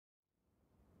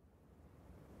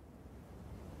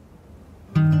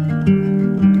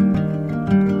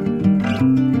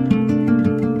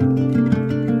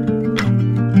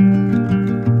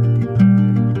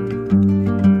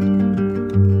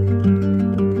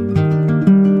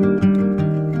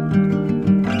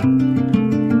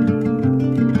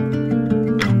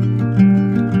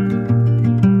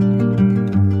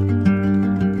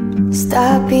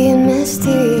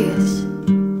mysterious.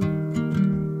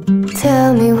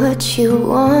 Tell me what you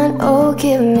want, oh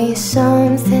give me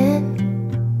something.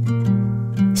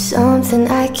 Something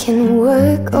I can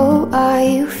work, oh are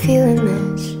you feeling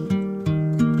this?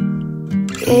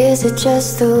 Is it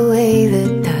just the way the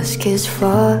dusk is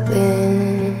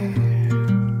falling?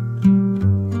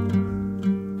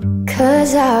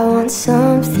 'Cause I want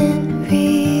something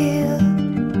real.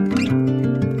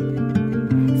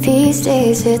 These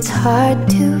days it's hard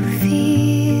to feel.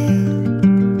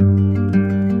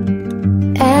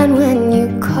 And when you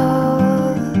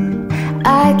call,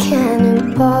 I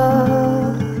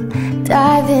cannonball,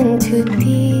 dive in too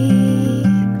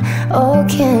deep. Oh,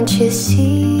 can't you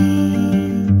see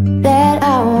that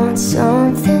I want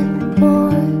something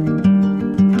more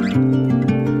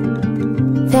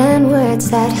than words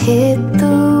that hit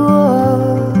the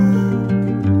wall?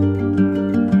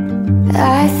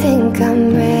 I think I'm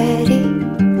ready,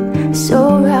 so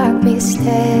rock me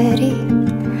steady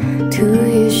to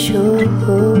your shore.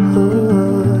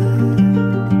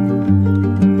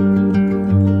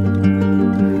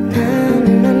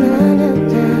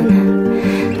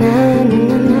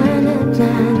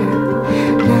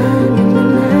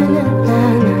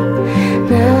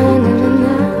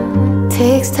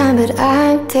 Takes time, but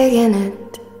I'm digging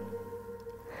it.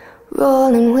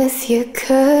 Rolling with your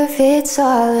curve, it's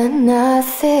all or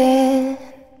nothing.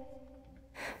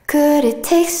 Could it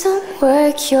take some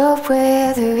work your where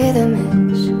the rhythm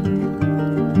is?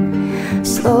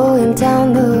 Slowing down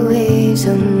the waves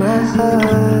of my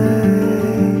heart.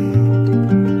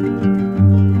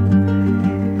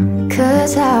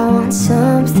 'Cause I want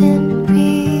something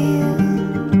real.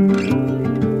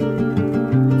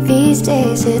 These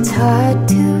days it's hard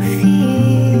to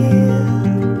feel.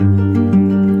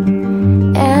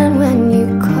 And when you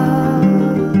call,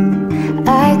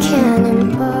 I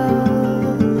cannonball,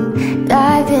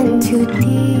 dive in too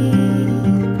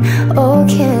deep. Oh,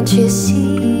 can't you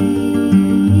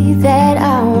see that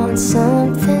I want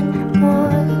something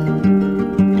more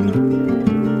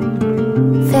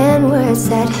than words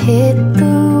that hit